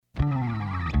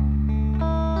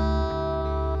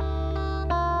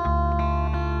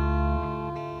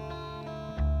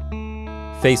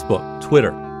Facebook,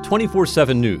 Twitter,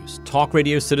 24/7 news, talk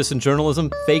radio, citizen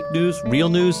journalism, fake news, real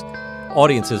news.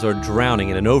 Audiences are drowning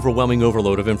in an overwhelming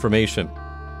overload of information.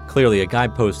 Clearly, a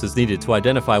guidepost is needed to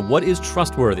identify what is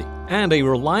trustworthy and a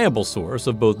reliable source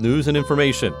of both news and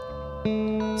information.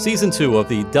 Season 2 of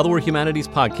the Delaware Humanities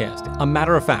podcast, A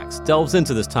Matter of Facts, delves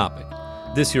into this topic,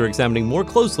 this year examining more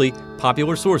closely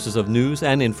popular sources of news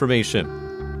and information.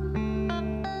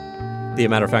 The A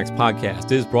Matter of Facts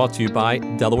podcast is brought to you by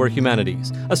Delaware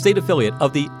Humanities, a state affiliate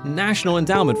of the National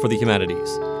Endowment for the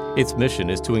Humanities. Its mission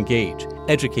is to engage,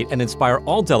 educate, and inspire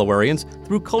all Delawareans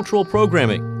through cultural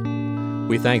programming.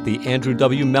 We thank the Andrew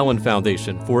W. Mellon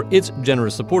Foundation for its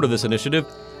generous support of this initiative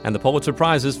and the Pulitzer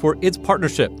Prizes for its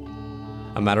partnership.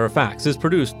 A Matter of Facts is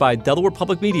produced by Delaware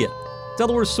Public Media,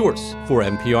 Delaware's source for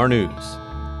NPR News.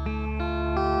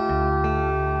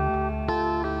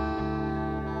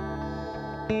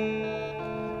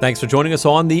 Thanks for joining us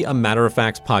on the A Matter of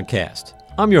Facts podcast.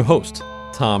 I'm your host,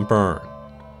 Tom Byrne.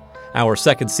 Our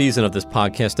second season of this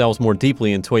podcast delves more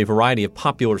deeply into a variety of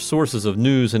popular sources of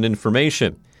news and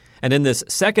information. And in this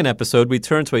second episode, we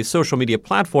turn to a social media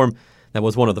platform that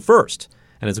was one of the first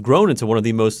and has grown into one of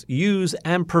the most used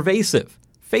and pervasive,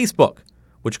 Facebook,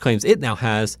 which claims it now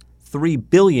has 3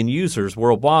 billion users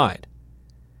worldwide.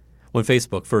 When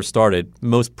Facebook first started,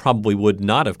 most probably would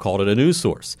not have called it a news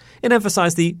source. It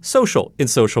emphasized the social in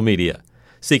social media,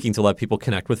 seeking to let people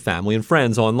connect with family and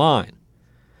friends online.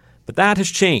 But that has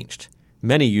changed.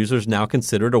 Many users now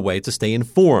consider it a way to stay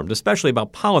informed, especially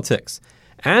about politics,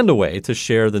 and a way to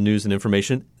share the news and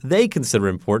information they consider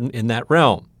important in that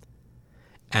realm.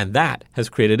 And that has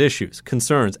created issues,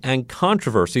 concerns, and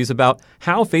controversies about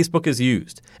how Facebook is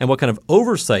used and what kind of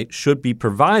oversight should be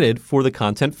provided for the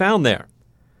content found there.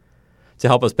 To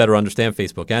help us better understand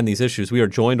Facebook and these issues, we are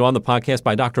joined on the podcast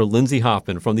by Dr. Lindsay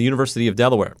Hoffman from the University of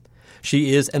Delaware.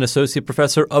 She is an associate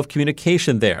professor of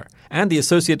communication there and the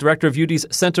associate director of UD's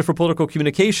Center for Political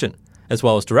Communication, as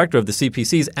well as director of the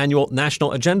CPC's annual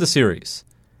National Agenda Series.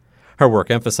 Her work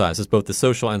emphasizes both the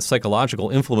social and psychological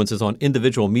influences on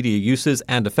individual media uses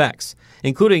and effects,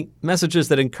 including messages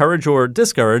that encourage or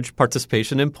discourage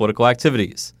participation in political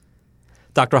activities.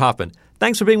 Dr. Hoffman,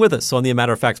 thanks for being with us on the A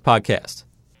Matter of Facts podcast.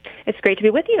 It's great to be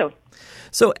with you.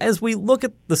 So as we look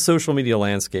at the social media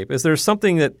landscape, is there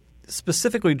something that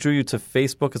specifically drew you to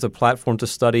Facebook as a platform to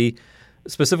study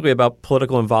specifically about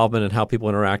political involvement and how people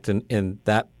interact in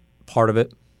that part of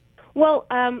it? Well,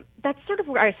 that's sort of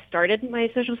where I started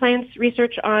my social science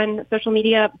research on social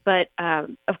media, but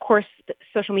of course, the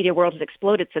social media world has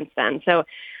exploded since then. So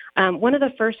one of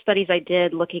the first studies I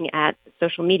did looking at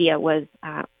social media was,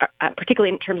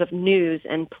 particularly in terms of news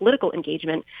and political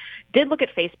engagement, did look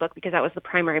at Facebook because that was the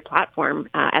primary platform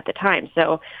at the time.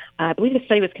 So I believe the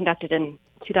study was conducted in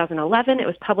 2011. It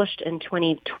was published in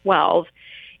 2012,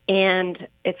 and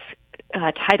it's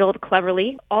titled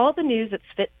cleverly, All the News That's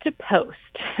Fit to Post,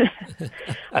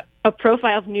 a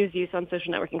profile of news use on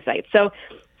social networking sites. So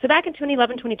back in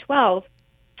 2011, 2012,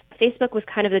 Facebook was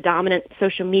kind of the dominant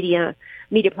social media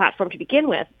platform to begin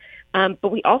with.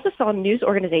 But we also saw news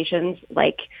organizations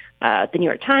like the New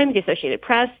York Times, the Associated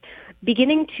Press,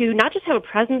 beginning to not just have a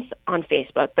presence on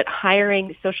Facebook, but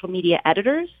hiring social media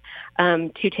editors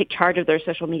to take charge of their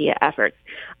social media efforts.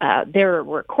 There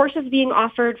were courses being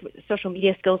offered, social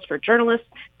media skills for journalists.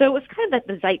 So it was kind of like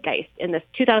the zeitgeist in this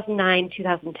 2009,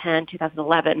 2010,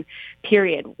 2011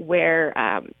 period where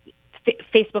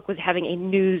Facebook was having a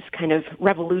news kind of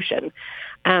revolution.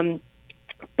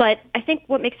 But I think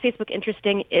what makes Facebook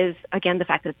interesting is, again, the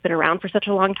fact that it's been around for such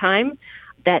a long time,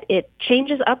 that it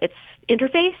changes up its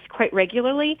interface quite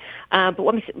regularly. But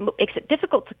what makes it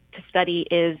difficult to study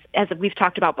is, as we've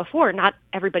talked about before, not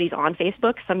everybody's on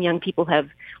Facebook. Some young people have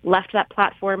left that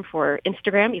platform for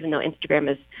Instagram, even though Instagram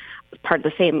is part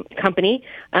of the same company,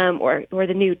 or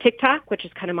the new TikTok, which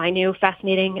is kind of my new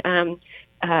fascinating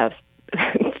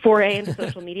foray into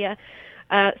social media.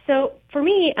 So for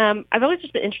me, I've always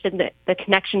just been interested in the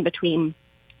connection between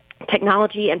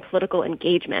technology and political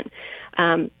engagement.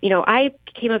 I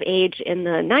came of age in the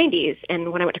 90s,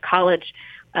 and when I went to college,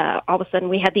 all of a sudden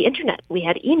we had the internet, we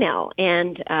had email,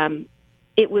 and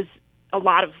it was a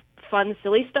lot of fun,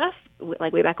 silly stuff,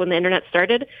 like way back when the internet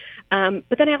started.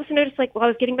 But then I also noticed, I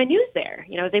was getting my news there.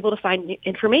 I was able to find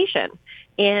information.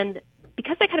 And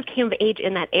because I kind of came of age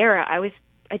in that era,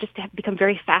 I just have become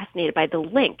very fascinated by the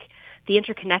link, the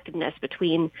interconnectedness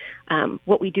between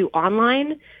what we do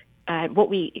online what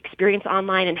we experience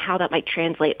online and how that might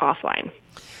translate offline.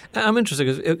 I'm interested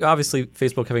because obviously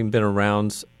Facebook having been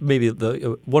around maybe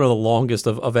one of the longest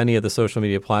of any of the social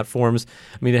media platforms.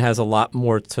 I mean, it has a lot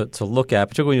more to look at,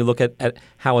 particularly when you look at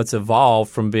how it's evolved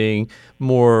from being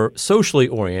more socially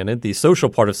oriented, the social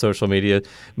part of social media,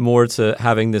 more to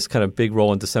having this kind of big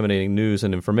role in disseminating news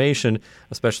and information,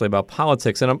 especially about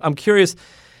politics. And I'm curious,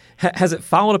 has it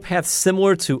followed a path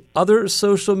similar to other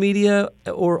social media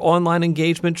or online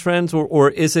engagement trends, or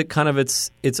is it kind of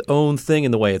its own thing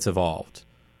in the way it's evolved?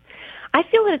 I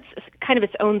feel that it's kind of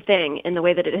its own thing in the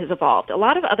way that it has evolved. A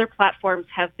lot of other platforms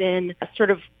have been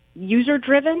sort of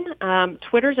user-driven.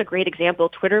 Twitter's a great example.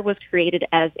 Twitter was created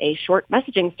as a short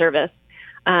messaging service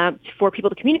for people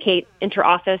to communicate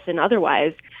inter-office and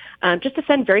otherwise, just to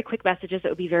send very quick messages that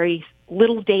would be very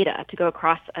little data to go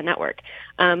across a network.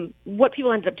 What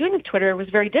people ended up doing with Twitter was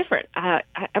very different. I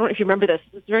don't know if you remember this.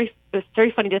 It was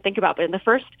very funny to think about, but in the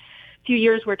first few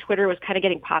years where Twitter was kind of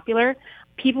getting popular,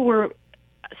 people were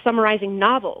summarizing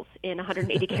novels in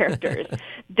 180 characters.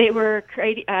 They were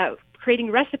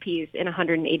creating recipes in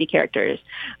 180 characters,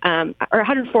 or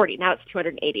 140. Now it's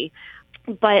 280.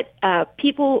 But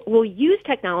people will use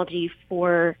technology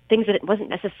for things that it wasn't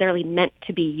necessarily meant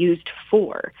to be used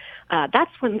for.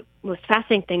 That's one of the most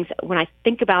fascinating things when I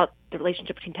think about the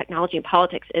relationship between technology and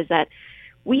politics is that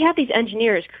we have these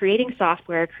engineers creating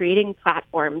software, creating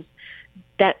platforms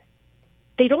that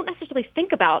they don't necessarily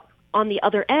think about on the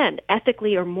other end,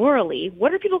 ethically or morally.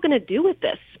 What are people going to do with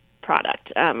this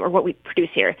product or what we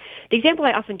produce here? The example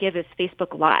I often give is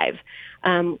Facebook Live.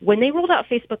 When they rolled out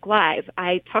Facebook Live,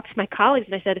 I talked to my colleagues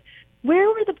and I said, where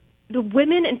were the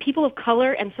women and people of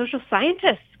color and social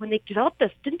scientists when they developed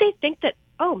this? Didn't they think that,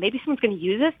 oh, maybe someone's going to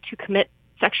use this to commit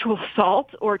sexual assault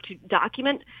or to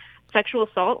document sexual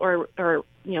assault or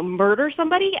murder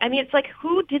somebody? I mean, it's like,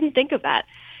 who didn't think of that?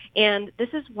 And this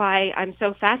is why I'm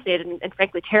so fascinated and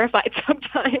frankly terrified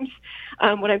sometimes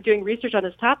when I'm doing research on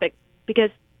this topic, because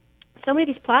so many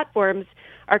of these platforms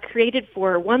are created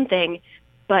for one thing,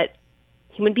 but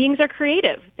human beings are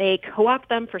creative. They co-opt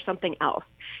them for something else.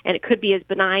 And it could be as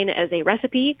benign as a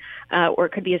recipe, or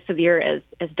it could be as severe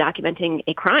as documenting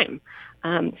a crime.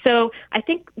 So I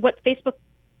think where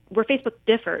Facebook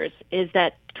differs is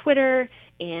that Twitter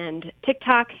and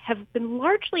TikTok have been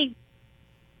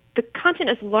the content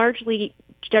is largely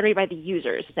generated by the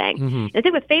users saying. Mm-hmm. And I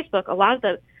think with Facebook, a lot of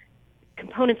the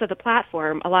components of the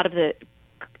platform, a lot of the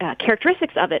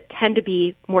characteristics of it tend to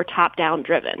be more top-down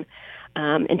driven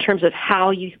in terms of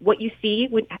what you see,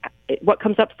 what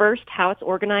comes up first, how it's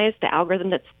organized, the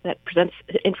algorithm that presents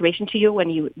information to you when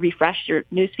you refresh your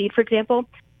newsfeed, for example.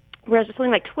 Whereas with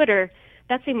something like Twitter,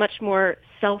 that's a much more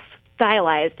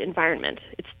self-stylized environment.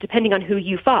 It's depending on who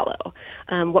you follow,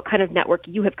 what kind of network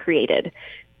you have created.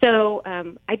 So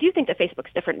I do think that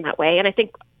Facebook's different in that way, and I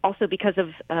think also because of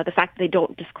the fact that they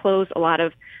don't disclose a lot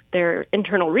of their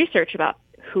internal research about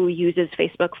who uses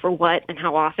Facebook for what and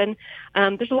how often,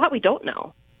 there's a lot we don't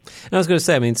know. And I was going to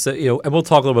say, I mean, so, and we'll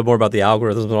talk a little bit more about the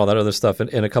algorithms and all that other stuff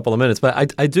in a couple of minutes,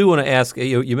 but I do want to ask,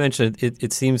 you mentioned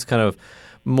it seems kind of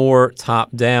more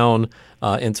top-down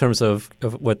in terms of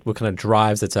what kind of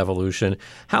drives its evolution.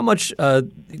 How much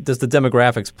does the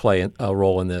demographics play a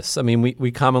role in this? I mean,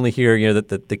 we commonly hear that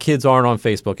the kids aren't on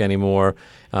Facebook anymore,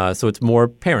 so it's more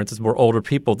parents, it's more older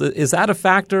people. Is that a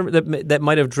factor that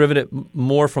might have driven it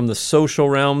more from the social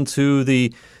realm to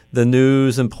the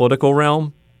news and political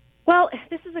realm? Well,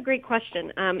 this is a great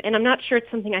question, and I'm not sure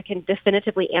it's something I can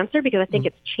definitively answer because I think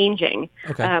it's changing.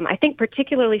 Okay. I think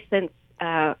particularly since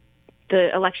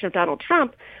the election of Donald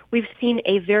Trump, we've seen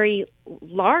a very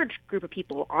large group of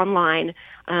people online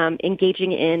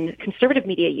engaging in conservative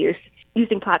media use,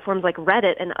 using platforms like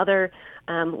Reddit and other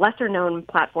lesser-known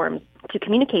platforms to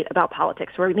communicate about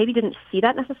politics, where we maybe didn't see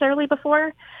that necessarily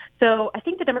before. So I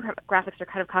think the demographics are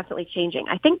kind of constantly changing.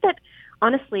 I think that,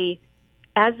 honestly,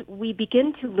 as we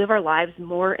begin to live our lives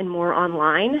more and more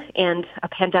online, and a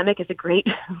pandemic is a great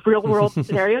real-world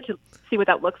scenario to see what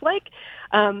that looks like,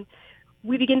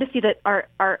 we begin to see that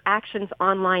our actions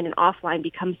online and offline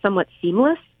become somewhat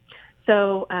seamless.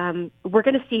 So we're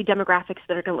going to see demographics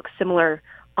that are going to look similar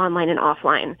online and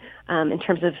offline in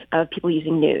terms of people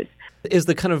using news. Is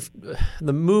the kind of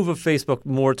the move of Facebook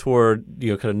more toward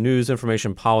kind of news,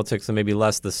 information, politics, and maybe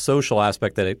less the social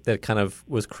aspect that it kind of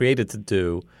was created to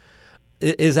do?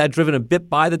 Is that driven a bit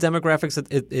by the demographics?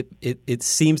 It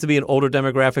seems to be an older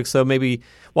demographic, so maybe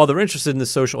while they're interested in the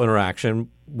social interaction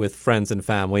with friends and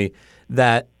family,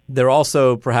 that they're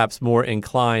also perhaps more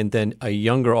inclined than a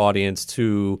younger audience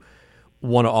to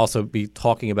want to also be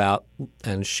talking about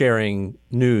and sharing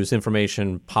news,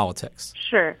 information, politics.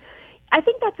 Sure. I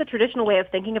think that's a traditional way of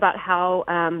thinking about how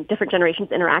different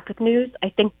generations interact with news. I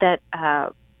think that,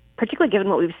 particularly given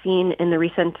what we've seen in the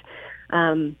recent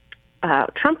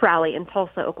Trump rally in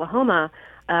Tulsa, Oklahoma,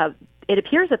 it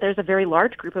appears that there's a very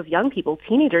large group of young people,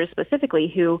 teenagers specifically,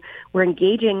 who were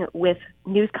engaging with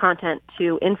news content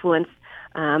to influence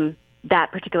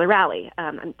that particular rally.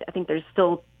 I think there's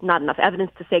still not enough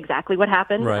evidence to say exactly what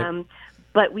happened. Right.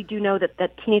 But we do know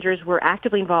that teenagers were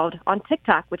actively involved on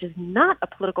TikTok, which is not a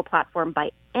political platform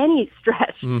by any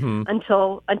stretch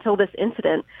until this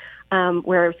incident,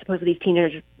 where supposedly these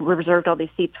teenagers were reserved all these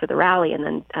seats for the rally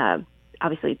and then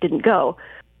obviously didn't go.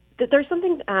 There's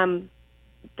something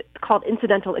called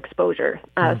incidental exposure.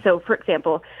 So, for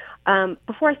example,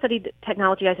 before I studied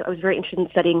technology, I was very interested in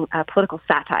studying political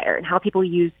satire and how people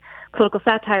use political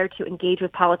satire to engage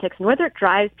with politics and whether it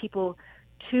drives people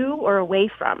to or away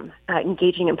from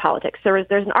engaging in politics. There's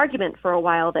an argument for a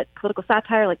while that political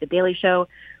satire, like The Daily Show,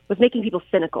 was making people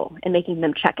cynical and making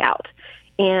them check out.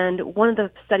 And one of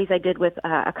the studies I did with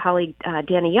a colleague,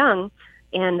 Danny Young,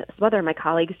 and some other of my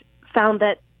colleagues, found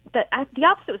that the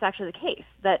opposite was actually the case,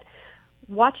 that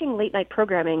watching late-night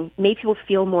programming made people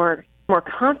feel more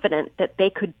confident that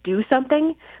they could do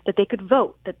something, that they could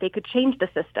vote, that they could change the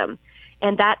system.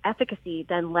 And that efficacy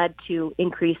then led to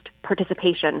increased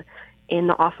participation in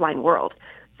the offline world.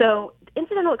 So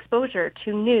incidental exposure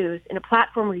to news in a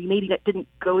platform where you maybe didn't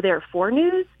go there for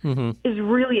news is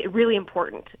really, really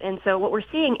important. And so what we're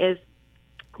seeing is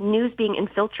news being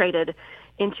infiltrated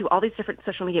into all these different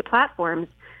social media platforms,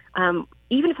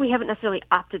 even if we haven't necessarily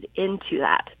opted into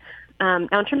that.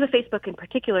 Now, in terms of Facebook in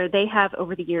particular, they have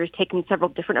over the years taken several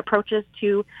different approaches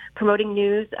to promoting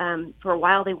news. For a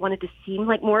while, they wanted to seem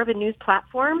like more of a news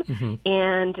platform,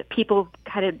 and people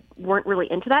kind of weren't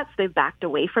really into that, so they've backed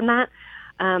away from that.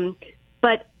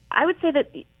 But I would say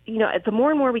that, the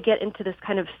more and more we get into this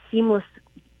kind of seamless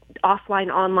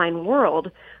offline-online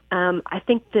world, I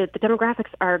think that the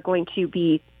demographics are going to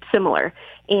be similar.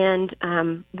 And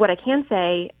what I can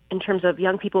say in terms of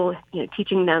young people,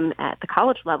 teaching them at the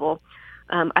college level,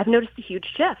 I've noticed a huge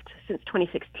shift since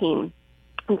 2016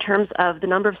 in terms of the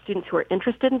number of students who are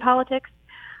interested in politics.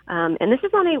 And this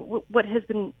is on what has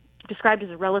been described as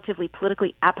a relatively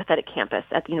politically apathetic campus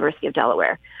at the University of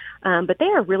Delaware. But they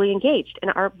are really engaged.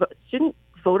 And our student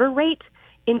voter rate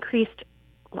increased,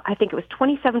 I think it was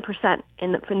 27%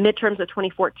 in the midterms of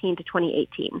 2014 to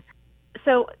 2018.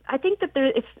 So I think that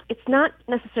it's not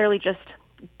necessarily just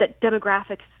that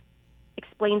demographics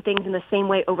explain things in the same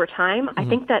way over time. I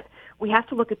think that we have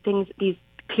to look at these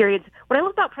periods. What I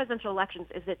love about presidential elections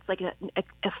is it's like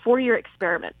a 4-year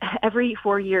experiment. Every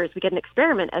 4 years we get an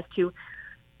experiment as to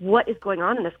what is going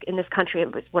on in this country,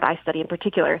 and what I study in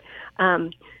particular.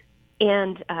 And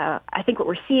I think what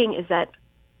we're seeing is that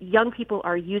young people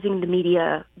are using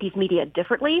these media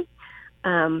differently.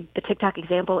 The TikTok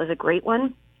example is a great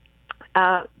one.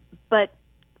 But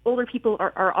older people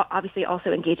are obviously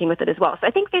also engaging with it as well. So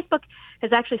I think Facebook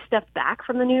has actually stepped back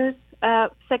from the news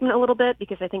segment a little bit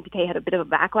because I think they had a bit of a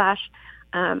backlash.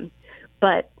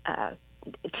 But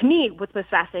to me, what's most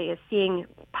fascinating is seeing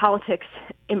politics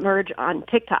emerge on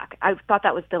TikTok. I thought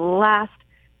that was the last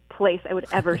place I would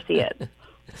ever see it.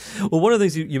 Well, one of the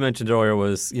things you mentioned earlier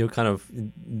was, kind of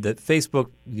that Facebook,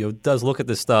 does look at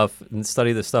this stuff and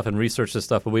study this stuff and research this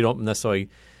stuff, but we don't necessarily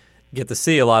get to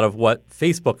see a lot of what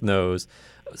Facebook knows.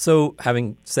 So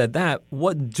having said that,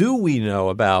 what do we know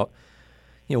about,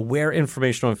 where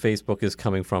information on Facebook is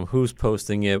coming from, who's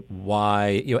posting it,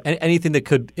 why, anything that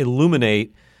could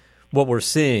illuminate what we're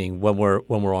seeing when we're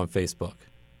on Facebook?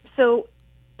 So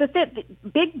the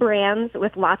big brands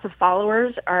with lots of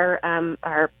followers are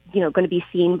going to be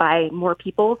seen by more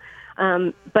people.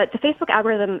 But the Facebook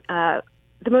algorithm,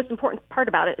 the most important part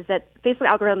about it is that Facebook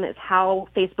algorithm is how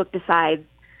Facebook decides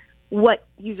what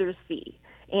users see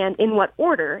and in what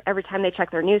order every time they check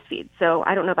their news feed. So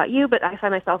I don't know about you, but I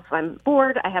find myself, if I'm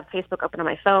bored, I have Facebook open on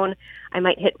my phone, I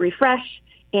might hit refresh,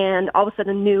 and all of a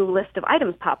sudden a new list of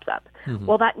items pops up.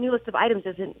 Well, that new list of items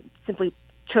isn't simply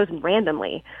chosen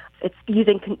randomly. It's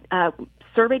using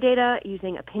survey data,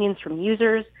 using opinions from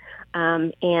users,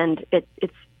 and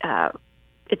it's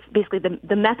basically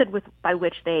the method by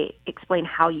which they explain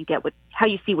how you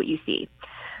see what you see.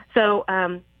 So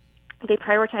they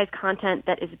prioritize content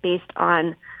that is based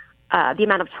on the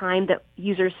amount of time that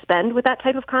users spend with that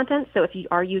type of content. So if you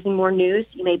are using more news,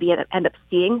 you may end up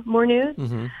seeing more news.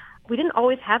 We didn't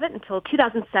always have it until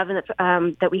 2007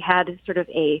 that we had sort of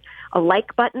a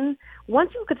like button.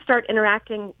 Once you could start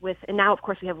interacting with, and now, of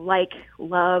course, we have like,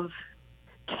 love,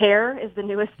 care is the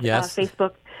newest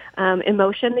Facebook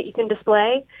emotion that you can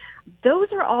display. Those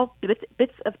are all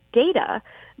bits of data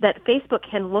that Facebook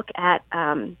can look at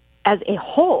as a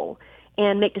whole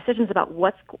and make decisions about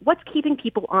what's keeping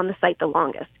people on the site the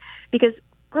longest. Because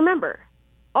remember,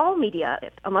 all media,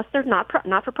 unless they're not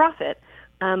for profit,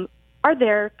 are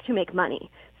there to make money.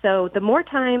 So the more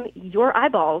time your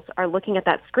eyeballs are looking at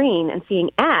that screen and seeing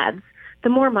ads, the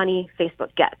more money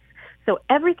Facebook gets. So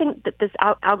everything that this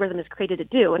algorithm is created to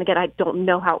do, and again, I don't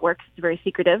know how it works, it's very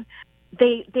secretive,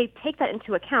 they take that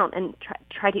into account and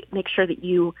try to make sure that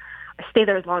you stay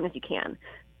there as long as you can.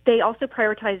 They also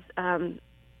prioritize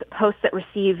posts that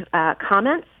receive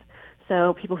comments,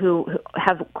 so people who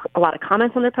have a lot of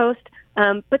comments on their post.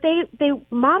 But they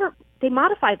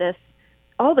modify this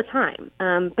all the time.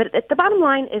 But the bottom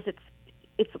line is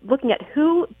it's looking at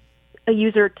who a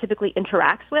user typically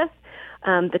interacts with,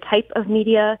 the type of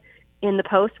media in the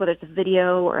post, whether it's a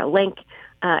video or a link,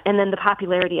 and then the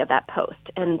popularity of that post.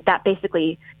 And that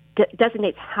basically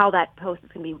designates how that post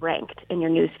is going to be ranked in your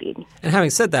newsfeed. And having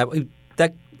said that,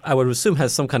 that I would assume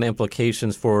has some kind of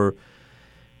implications for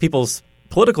people's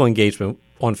political engagement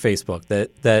on Facebook,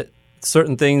 that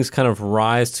certain things kind of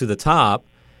rise to the top,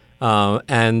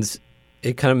 and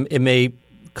it may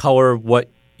color what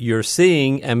you're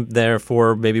seeing and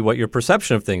therefore maybe what your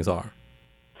perception of things are.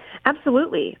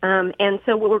 Absolutely. And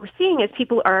so what we're seeing is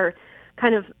people are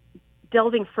kind of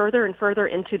delving further and further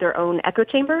into their own echo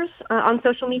chambers on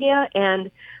social media, and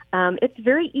it's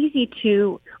very easy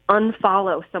to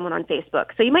unfollow someone on Facebook.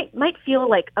 So you might feel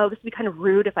like, oh, this would be kind of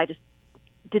rude if I just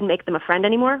didn't make them a friend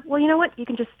anymore. Well, you know what? You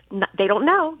can just, they don't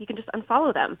know. You can just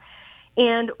unfollow them.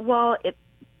 And while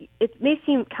it may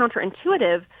seem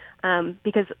counterintuitive,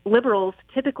 because liberals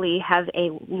typically have a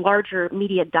larger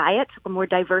media diet, a more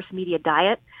diverse media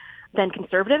diet than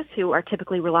conservatives, who are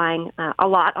typically relying a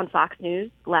lot on Fox News,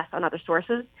 less on other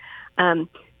sources.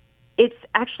 It's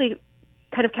actually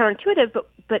kind of counterintuitive,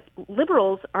 but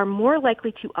liberals are more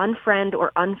likely to unfriend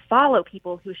or unfollow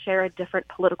people who share a different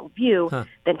political view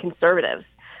than conservatives.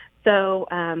 So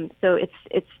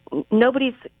it's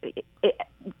nobody's.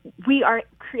 We are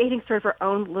creating sort of our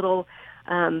own little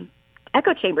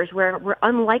echo chambers where we're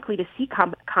unlikely to see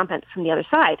comments from the other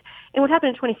side. And what happened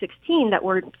in 2016 that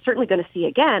we're certainly going to see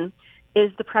again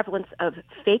is the prevalence of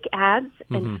fake ads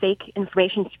and fake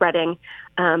information spreading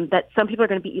that some people are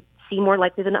going to see more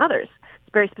likely than others.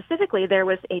 Very specifically, there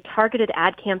was a targeted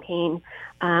ad campaign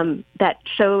that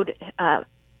showed,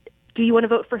 do you want to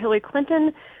vote for Hillary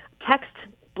Clinton? Text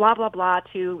blah, blah, blah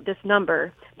to this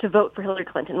number to vote for Hillary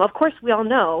Clinton. Well, of course, we all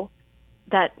know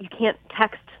that you can't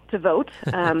text to vote.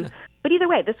 But either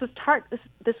way, this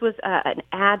was an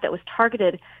ad that was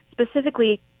targeted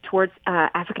specifically towards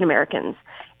African Americans,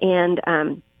 and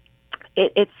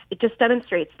it just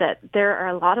demonstrates that there are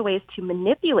a lot of ways to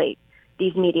manipulate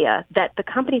these media that the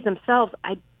companies themselves,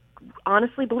 I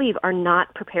honestly believe, are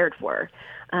not prepared for,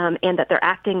 and that they're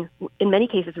acting in many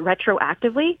cases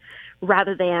retroactively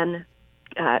rather than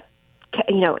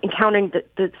encountering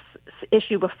this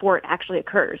issue before it actually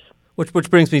occurs.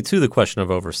 Which brings me to the question of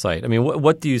oversight. I mean,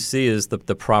 what do you see as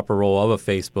the proper role of a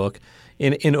Facebook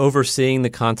in overseeing the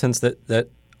contents that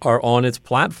are on its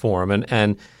platform?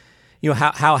 And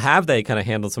how have they kind of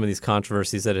handled some of these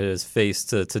controversies that it has faced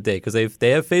to date? Because they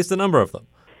have faced a number of them.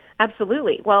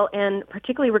 Absolutely. Well, and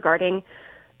particularly regarding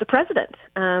the president.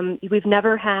 We've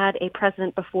never had a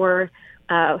president before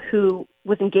who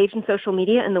was engaged in social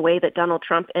media in the way that Donald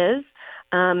Trump is.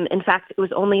 In fact, it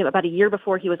was only about a year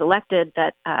before he was elected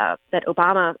that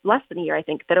Obama, less than a year, I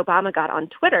think, that Obama got on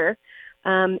Twitter,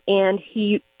 and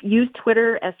he used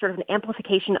Twitter as sort of an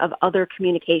amplification of other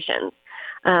communications,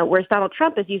 whereas Donald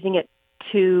Trump is using it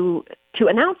to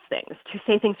announce things, to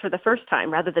say things for the first time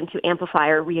rather than to amplify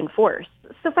or reinforce.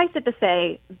 Suffice it to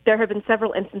say, there have been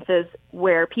several instances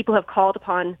where people have called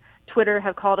upon Twitter,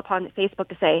 have called upon Facebook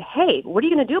to say, hey, what are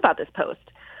you going to do about this post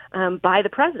by the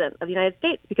president of the United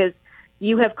States? Because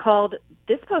you have called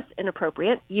this post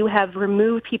inappropriate. You have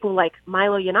removed people like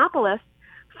Milo Yiannopoulos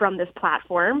from this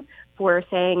platform for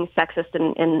saying sexist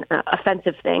and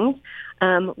offensive things.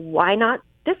 Why not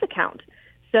this account?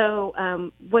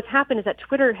 So what's happened is that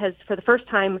Twitter has, for the first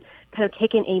time, kind of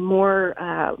taken a more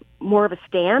of a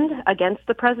stand against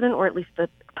the president, or at least the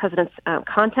president's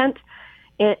content,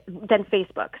 than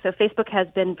Facebook. So Facebook has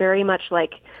been very much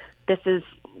like, this.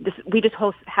 We just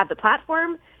have the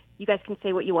platform. You guys can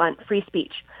say what you want, free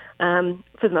speech, for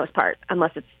the most part,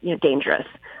 unless it's dangerous.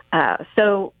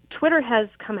 So Twitter has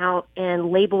come out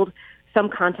and labeled some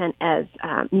content as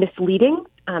misleading,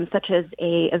 such as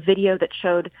a video that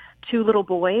showed two little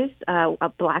boys,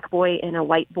 a black boy and a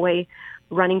white boy,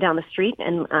 running down the street,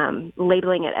 and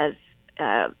labeling it as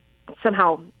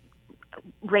somehow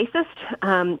racist.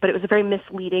 But it was a very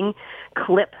misleading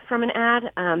clip from an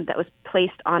ad that was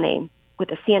placed on a with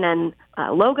a CNN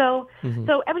logo.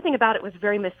 So everything about it was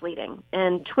very misleading.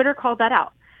 And Twitter called that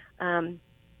out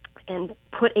and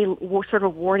put a sort of a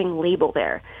warning label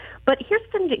there. But here's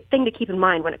the thing to keep in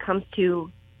mind when it comes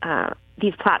to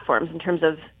these platforms in terms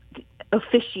of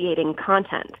officiating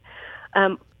content.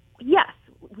 Yes,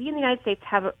 we in the United States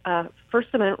have a First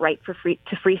Amendment right to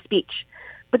free speech,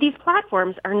 but these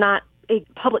platforms are not a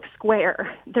public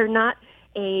square. They're not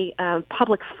a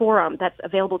public forum that's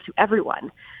available to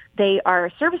everyone. They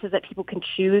are services that people can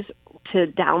choose to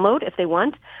download if they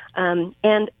want,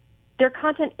 and their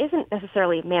content isn't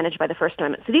necessarily managed by the First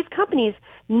Amendment. So these companies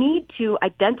need to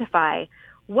identify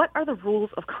what are the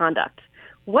rules of conduct,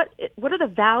 what are the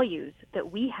values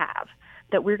that we have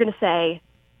that we're going to say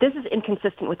this is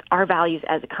inconsistent with our values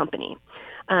as a company.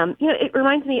 It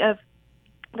reminds me of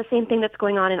the same thing that's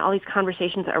going on in all these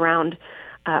conversations around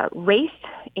race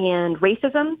and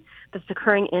racism that's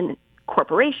occurring in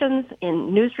corporations,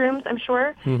 in newsrooms, I'm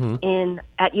sure,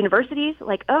 at universities.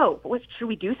 Like, should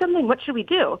we do something? What should we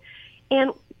do?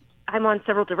 And I'm on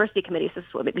several diversity committees. This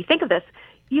is what made me think of this.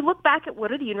 You look back at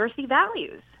what are the university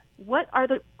values? What are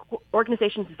the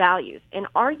organization's values? And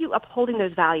are you upholding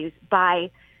those values by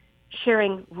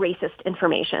sharing racist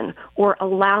information or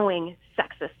allowing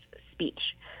sexist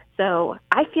speech? So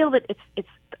I feel that it's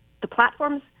the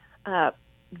platform's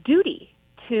duty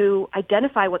to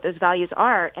identify what those values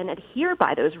are and adhere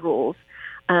by those rules.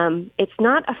 It's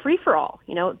not a free for all.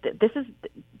 This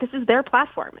is their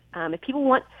platform. If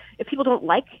people don't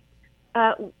like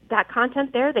that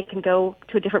content there, they can go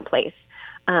to a different place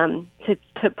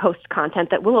to post content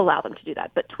that will allow them to do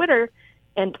that. But Twitter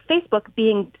and Facebook,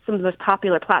 being some of the most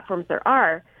popular platforms there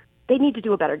are, they need to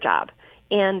do a better job.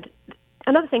 And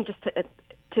another thing, just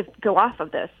to go off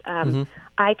of this,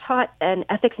 I taught an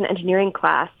ethics and engineering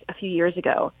class a few years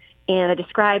ago, and I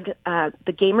described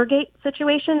the Gamergate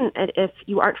situation. And if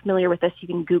you aren't familiar with this, you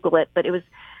can Google it. But it was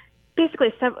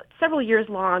basically a several years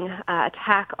long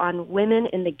attack on women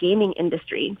in the gaming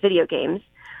industry, video games,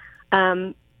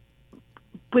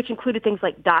 which included things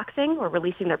like doxing or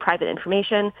releasing their private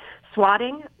information,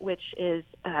 swatting, which is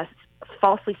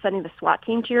falsely sending the SWAT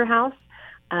team to your house,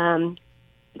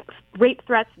 rape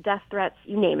threats, death threats,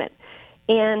 you name it.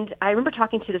 And I remember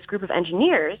talking to this group of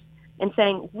engineers and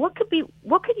saying, what could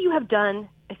you have done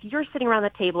if you're sitting around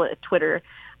the table at Twitter,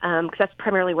 because that's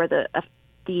primarily where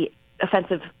the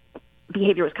offensive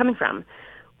behavior was coming from.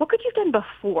 What could you have done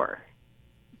before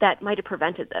that might have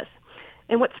prevented this?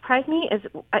 And what surprised me is,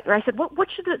 I said, what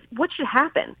should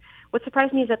happen? What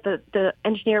surprised me is that the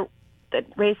engineer that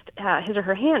raised his or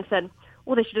her hand said,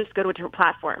 well, they should just go to a different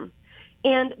platform.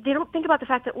 And they don't think about the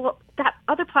fact that, that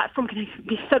other platform can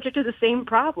be subject to the same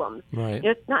problems. Right.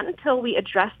 It's not until we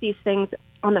address these things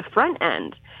on the front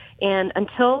end and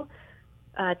until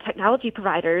technology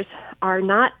providers are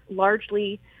not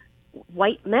largely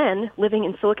white men living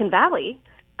in Silicon Valley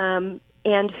and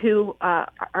who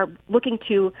are looking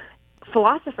to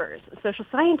philosophers, social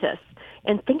scientists,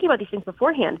 and thinking about these things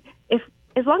beforehand.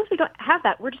 As long as we don't have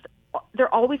that,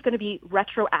 they're always going to be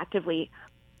retroactively,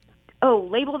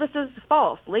 label this as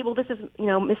false, label this as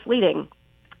misleading,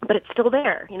 but it's still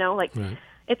there. Right.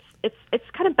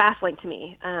 It's kind of baffling to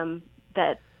me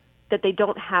that they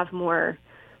don't have more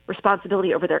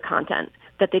responsibility over their content,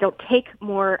 that they don't take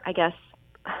more, I guess,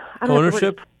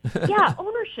 ownership. Yeah,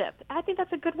 ownership. I think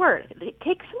that's a good word.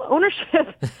 Take some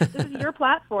ownership. This is your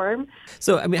platform.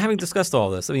 So, having discussed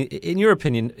all this, in your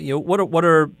opinion, what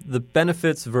are the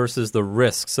benefits versus the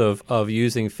risks of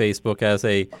using Facebook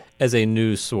as a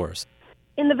news source?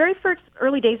 In the very first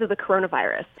early days of the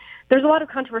coronavirus, there's a lot of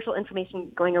controversial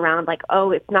information going around, like,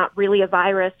 it's not really a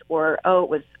virus, or it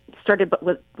was started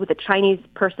with a Chinese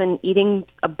person eating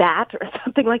a bat or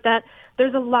something like that.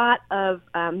 There's a lot of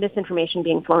misinformation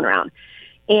being flown around.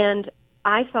 And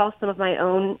I saw some of my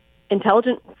own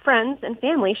intelligent friends and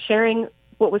family sharing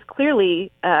what was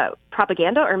clearly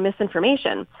propaganda or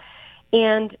misinformation.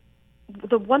 And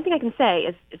the one thing I can say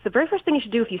is it's the very first thing you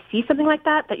should do if you see something like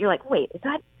that you're like, wait, is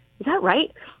that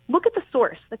right? Look at the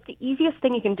source. That's the easiest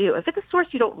thing you can do. If it's a source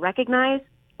you don't recognize,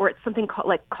 or it's something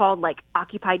called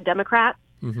Occupied Democrats,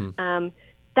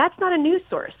 that's not a news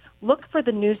source. Look for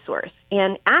the news source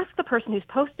and ask the person who's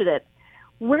posted it,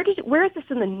 where is this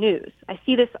in the news? I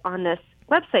see this on this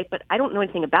website, but I don't know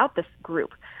anything about this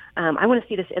group. I want to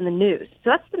see this in the news. So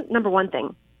that's the number one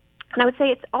thing. And I would say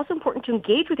it's also important to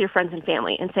engage with your friends and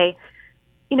family and say,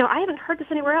 I haven't heard this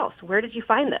anywhere else. Where did you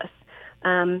find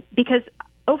this? Because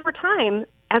over time,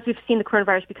 as we've seen the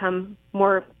coronavirus become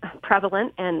more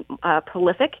prevalent and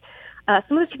prolific,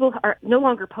 some of those people are no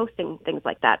longer posting things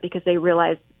like that because they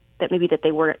realize that maybe that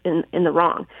they were in the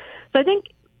wrong. So I think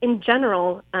in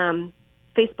general,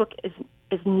 Facebook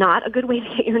is not a good way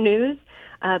to get your news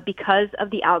because of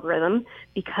the algorithm,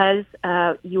 because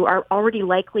you are already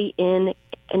likely in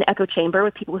an echo chamber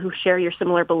with people who share your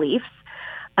similar beliefs.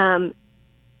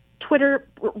 Twitter,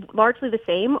 largely the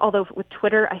same, although with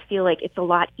Twitter, I feel like it's a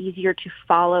lot easier to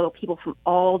follow people from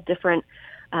all different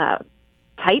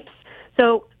types.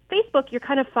 So Facebook, you're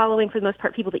kind of following, for the most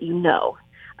part, people that you know.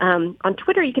 On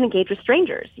Twitter, you can engage with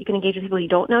strangers. You can engage with people you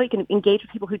don't know. You can engage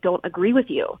with people who don't agree with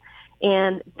you.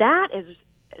 And that is,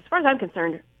 as far as I'm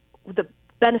concerned, the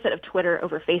benefit of Twitter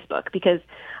over Facebook, because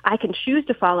I can choose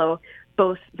to follow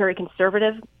both very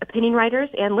conservative opinion writers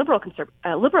and liberal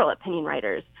opinion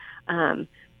writers,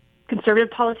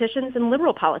 conservative politicians and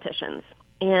liberal politicians.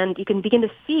 And you can begin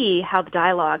to see how the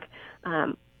dialogue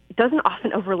doesn't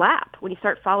often overlap when you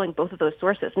start following both of those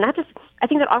sources. And I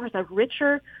think that offers a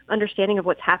richer understanding of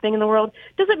what's happening in the world.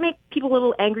 Does it make people a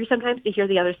little angry sometimes to hear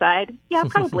the other side? Yeah,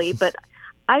 probably. But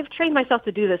I've trained myself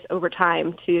to do this over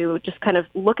time, to just kind of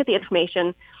look at the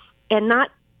information and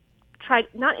not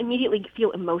immediately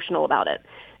feel emotional about it.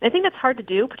 And I think that's hard to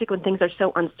do, particularly when things are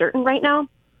so uncertain right now.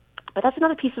 But that's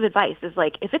another piece of advice, is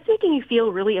like, if it's making you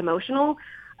feel really emotional,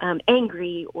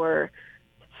 angry or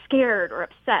scared or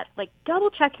upset, like, double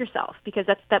check yourself, because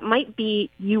that might be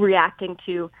you reacting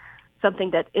to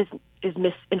something that is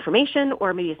misinformation,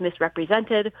 or maybe is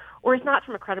misrepresented, or is not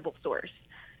from a credible source.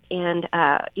 And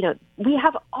we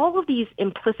have all of these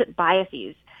implicit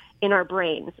biases in our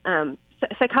brains.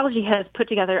 Psychology has put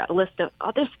together a list of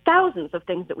there's thousands of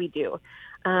things that we do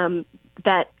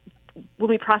that when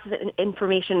we process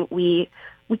information, we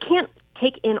can't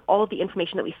take in all of the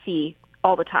information that we see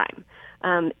all the time.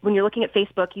 When you're looking at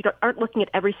Facebook, you aren't looking at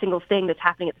every single thing that's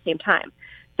happening at the same time.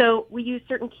 So we use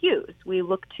certain cues. We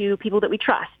look to people that we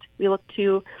trust. We look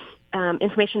to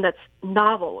information that's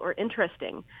novel or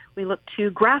interesting. We look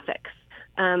to graphics.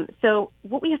 So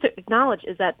what we have to acknowledge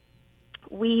is that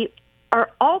we are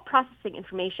all processing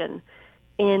information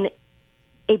in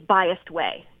a biased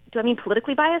way. Do I mean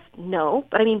politically biased? No,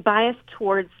 but I mean biased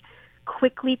towards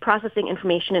quickly processing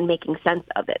information and making sense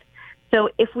of it. So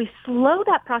if we slow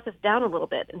that process down a little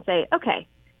bit and say, okay,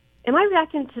 am I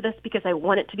reacting to this because I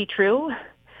want it to be true?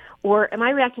 Or am I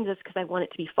reacting to this because I want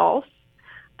it to be false?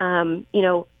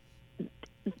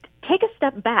 Take a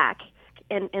step back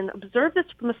and observe this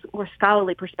from a more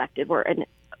scholarly perspective, or a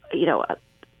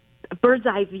bird's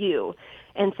eye view,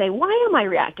 and say, why am I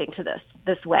reacting to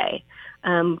this way?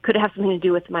 Could it have something to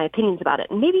do with my opinions about it?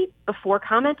 And maybe before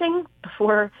commenting,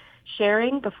 before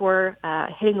sharing, before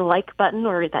hitting the like button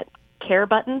or that care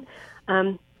button,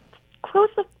 close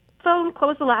the phone,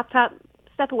 close the laptop,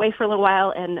 step away for a little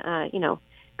while, and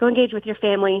go engage with your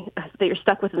family that you're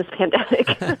stuck with in this pandemic.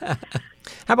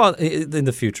 How about in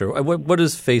the future? What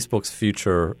is Facebook's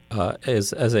future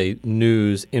as a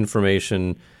news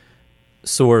information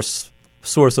source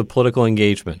of political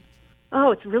engagement?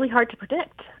 Oh, it's really hard to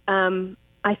predict.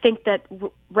 I think that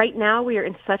right now we are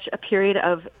in such a period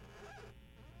of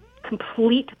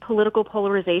complete political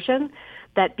polarization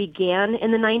that began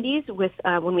in the 90s with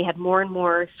when we had more and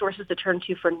more sources to turn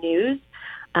to for news.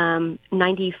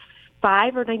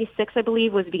 95 or 96, I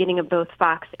believe, was the beginning of both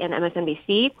Fox and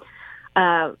MSNBC.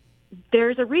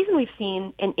 There's a reason we've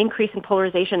seen an increase in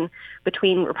polarization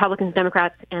between Republicans,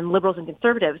 Democrats, and liberals and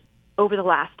conservatives over the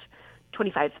last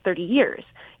 25, 30 years.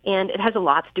 And it has a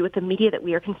lot to do with the media that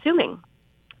we are consuming.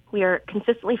 We are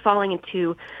consistently falling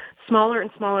into smaller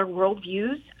and smaller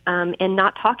worldviews and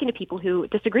not talking to people who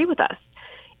disagree with us.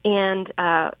 And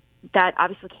that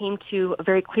obviously came to a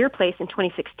very clear place in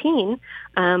 2016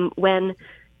 when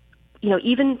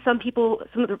even some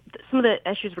of the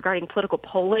issues regarding political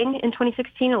polling in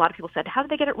 2016, a lot of people said, how did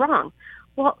they get it wrong?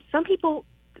 Well, some people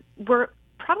were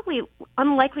probably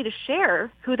unlikely to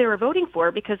share who they were voting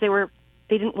for because they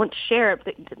didn't want to share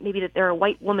maybe that they're a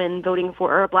white woman voting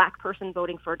for, or a black person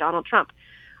voting for Donald Trump.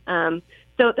 So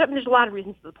there's a lot of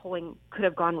reasons the polling could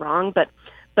have gone wrong, but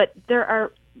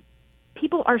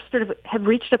people are have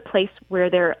reached a place where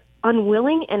they're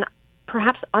unwilling and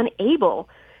perhaps unable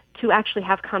to actually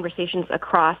have conversations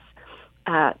across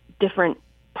different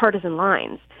partisan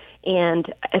lines.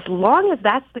 And as long as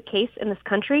that's the case in this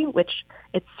country, which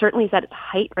it certainly is at its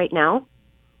height right now,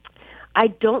 I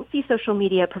don't see social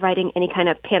media providing any kind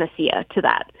of panacea to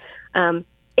that.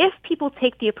 If people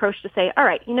take the approach to say, all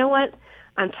right, you know what,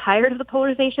 I'm tired of the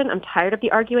polarization, I'm tired of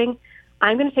the arguing,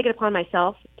 I'm going to take it upon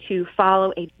myself to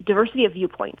follow a diversity of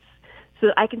viewpoints so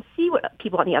that I can see what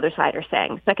people on the other side are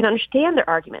saying, so I can understand their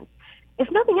arguments. If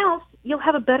nothing else, you'll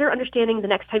have a better understanding the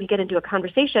next time you get into a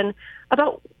conversation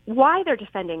about why they're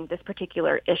defending this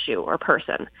particular issue or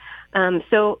person.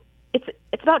 So it's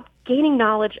about gaining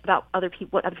knowledge about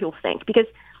what other people think, because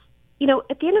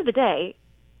at the end of the day,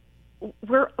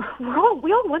 we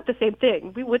all want the same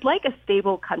thing. We would like a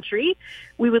stable country.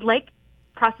 We would like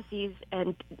processes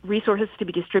and resources to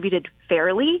be distributed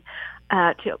fairly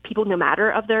to people no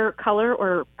matter of their color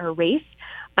or race.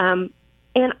 And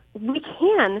we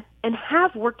can and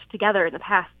have worked together in the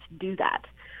past to do that.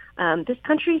 This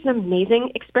country is an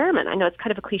amazing experiment. I know it's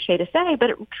kind of a cliche to say, but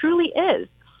it truly is.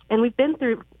 And we've been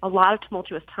through a lot of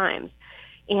tumultuous times.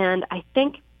 And I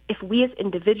think if we as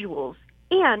individuals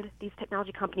and these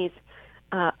technology companies'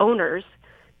 owners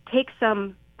take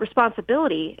some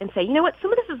responsibility and say, you know what,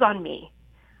 some of this is on me.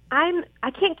 I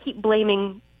can't keep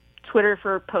blaming Twitter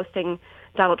for posting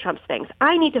Donald Trump's things.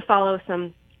 I need to follow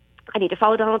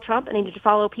Donald Trump, and I need to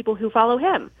follow people who follow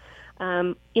him.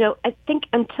 I think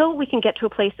until we can get to a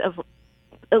place of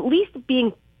at least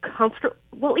being comfortable,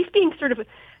 at least being sort of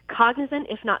cognizant,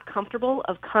 if not comfortable,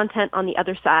 of content on the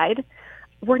other side,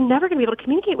 we're never going to be able to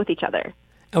communicate with each other.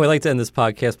 And we'd like to end this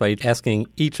podcast by asking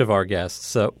each of our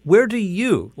guests, where do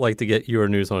you like to get your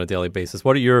news on a daily basis?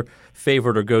 What are your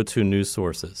favorite or go-to news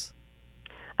sources?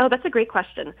 Oh, that's a great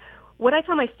question. What I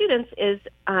tell my students is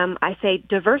I say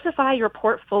diversify your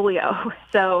portfolio.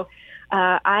 So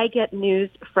I get news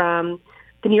from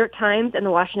the New York Times and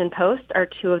the Washington Post are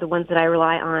two of the ones that I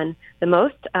rely on the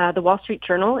most. The Wall Street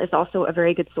Journal is also a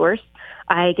very good source.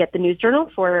 I get the News Journal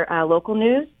for local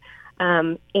news.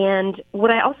 And what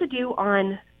I also do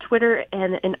on Twitter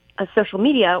and social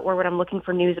media, or when I'm looking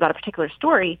for news about a particular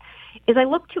story, is I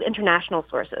look to international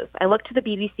sources. I look to the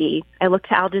BBC. I look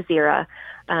to Al Jazeera.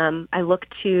 I look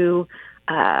to,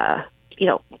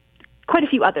 quite a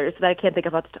few others that I can't think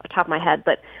of off the top of my head.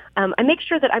 But I make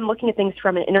sure that I'm looking at things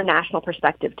from an international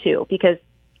perspective, too, because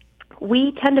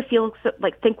we tend to feel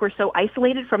think we're so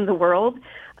isolated from the world.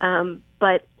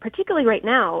 But particularly right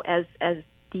now, as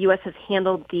the U.S. has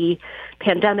handled the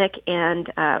pandemic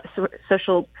and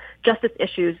social justice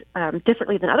issues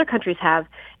differently than other countries have,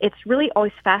 it's really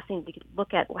always fascinating to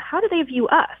look at, well, how do they view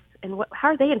us and how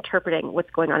are they interpreting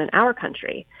what's going on in our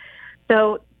country?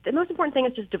 So the most important thing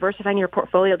is just diversifying your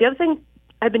portfolio. The other thing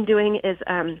I've been doing is,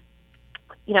 the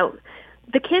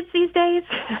kids these days,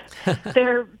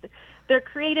 they're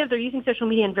creative. They're using social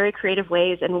media in very creative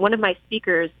ways. And one of my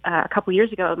speakers a couple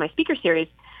years ago, my speaker series,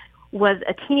 was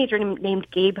a teenager named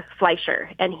Gabe Fleischer,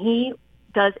 and he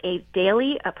does a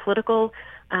daily political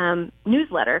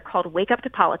newsletter called Wake Up to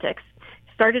Politics.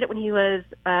 Started it when he was,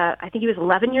 I think he was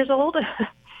 11 years old,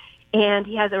 and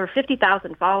he has over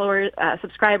 50,000 followers,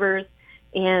 subscribers,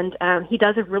 and he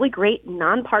does a really great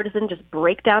nonpartisan just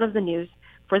breakdown of the news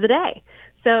for the day.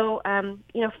 So,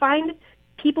 find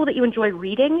people that you enjoy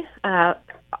reading,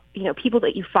 people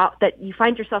that you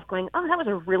find yourself going, oh, that was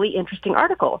a really interesting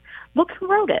article. Look who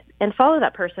wrote it, and follow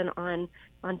that person on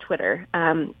Twitter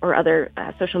or other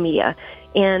social media.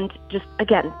 And just,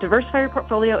 again, diversify your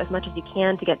portfolio as much as you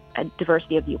can to get a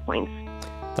diversity of viewpoints.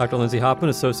 Dr. Lindsay Hoffman,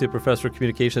 Associate Professor of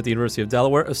Communication at the University of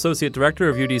Delaware, Associate Director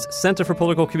of UD's Center for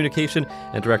Political Communication,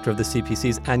 and Director of the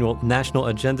CPC's annual National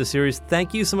Agenda Series.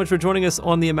 Thank you so much for joining us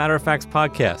on the A Matter of Facts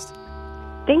podcast.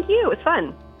 Thank you. It was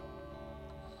fun.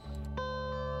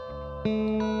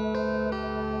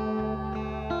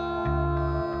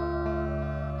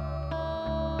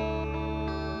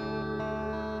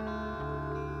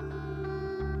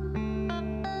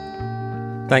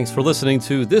 Thanks for listening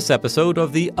to this episode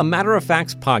of the A Matter of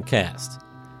Facts podcast.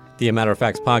 The A Matter of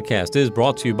Facts podcast is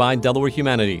brought to you by Delaware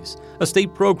Humanities, a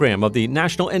state program of the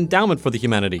National Endowment for the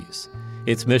Humanities.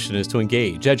 Its mission is to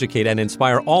engage, educate, and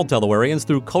inspire all Delawareans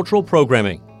through cultural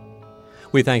programming.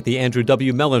 We thank the Andrew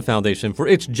W. Mellon Foundation for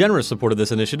its generous support of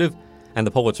this initiative and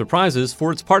the Pulitzer Prizes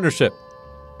for its partnership.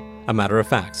 A Matter of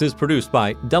Facts is produced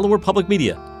by Delaware Public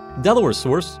Media, Delaware's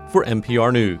source for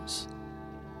NPR News.